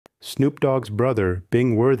Snoop Dogg's brother,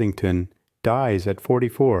 Bing Worthington, dies at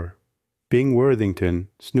 44. Bing Worthington,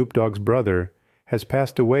 Snoop Dogg's brother, has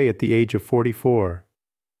passed away at the age of 44.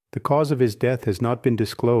 The cause of his death has not been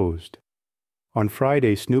disclosed. On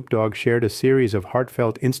Friday, Snoop Dogg shared a series of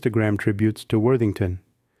heartfelt Instagram tributes to Worthington.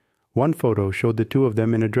 One photo showed the two of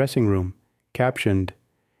them in a dressing room, captioned,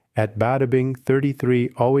 "At Badabing,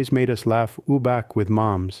 33 always made us laugh back with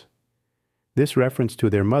moms." This reference to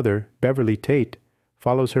their mother, Beverly Tate,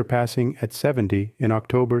 follows her passing at 70 in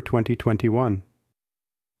October 2021.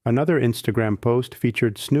 Another Instagram post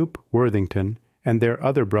featured Snoop, Worthington, and their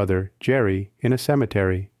other brother, Jerry, in a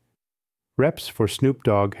cemetery. Reps for Snoop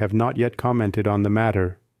Dogg have not yet commented on the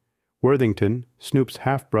matter. Worthington, Snoop's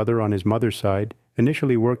half-brother on his mother's side,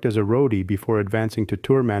 initially worked as a roadie before advancing to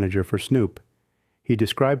tour manager for Snoop. He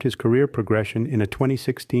described his career progression in a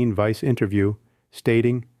 2016 Vice interview,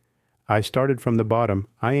 stating, "I started from the bottom.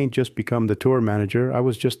 I ain't just become the tour manager, I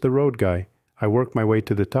was just the road guy. I worked my way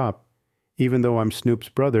to the top. Even though I'm Snoop's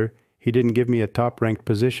brother, he didn't give me a top-ranked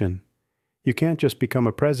position. You can't just become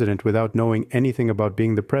a president without knowing anything about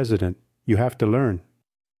being the president. You have to learn."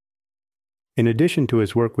 In addition to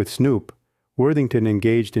his work with Snoop, Worthington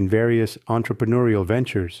engaged in various entrepreneurial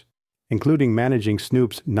ventures, including managing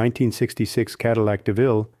Snoop's 1966 Cadillac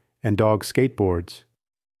DeVille and Dogg skateboards.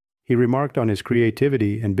 He remarked on his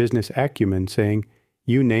creativity and business acumen, saying,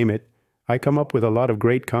 "You name it, I come up with a lot of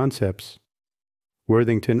great concepts."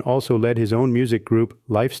 Worthington also led his own music group,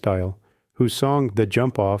 Lifestyle, whose song The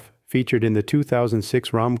Jump Off featured in the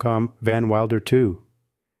 2006 rom-com Van Wilder 2.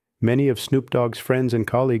 Many of Snoop Dogg's friends and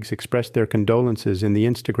colleagues expressed their condolences in the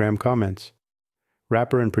Instagram comments.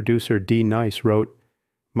 Rapper and producer D Nice wrote,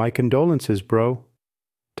 "My condolences, bro."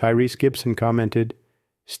 Tyrese Gibson commented,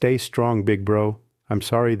 "Stay strong, big bro. I'm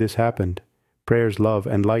sorry this happened. Prayers, love,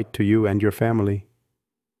 and light to you and your family."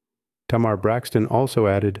 Tamar Braxton also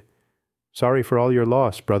added, "Sorry for all your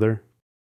loss, brother.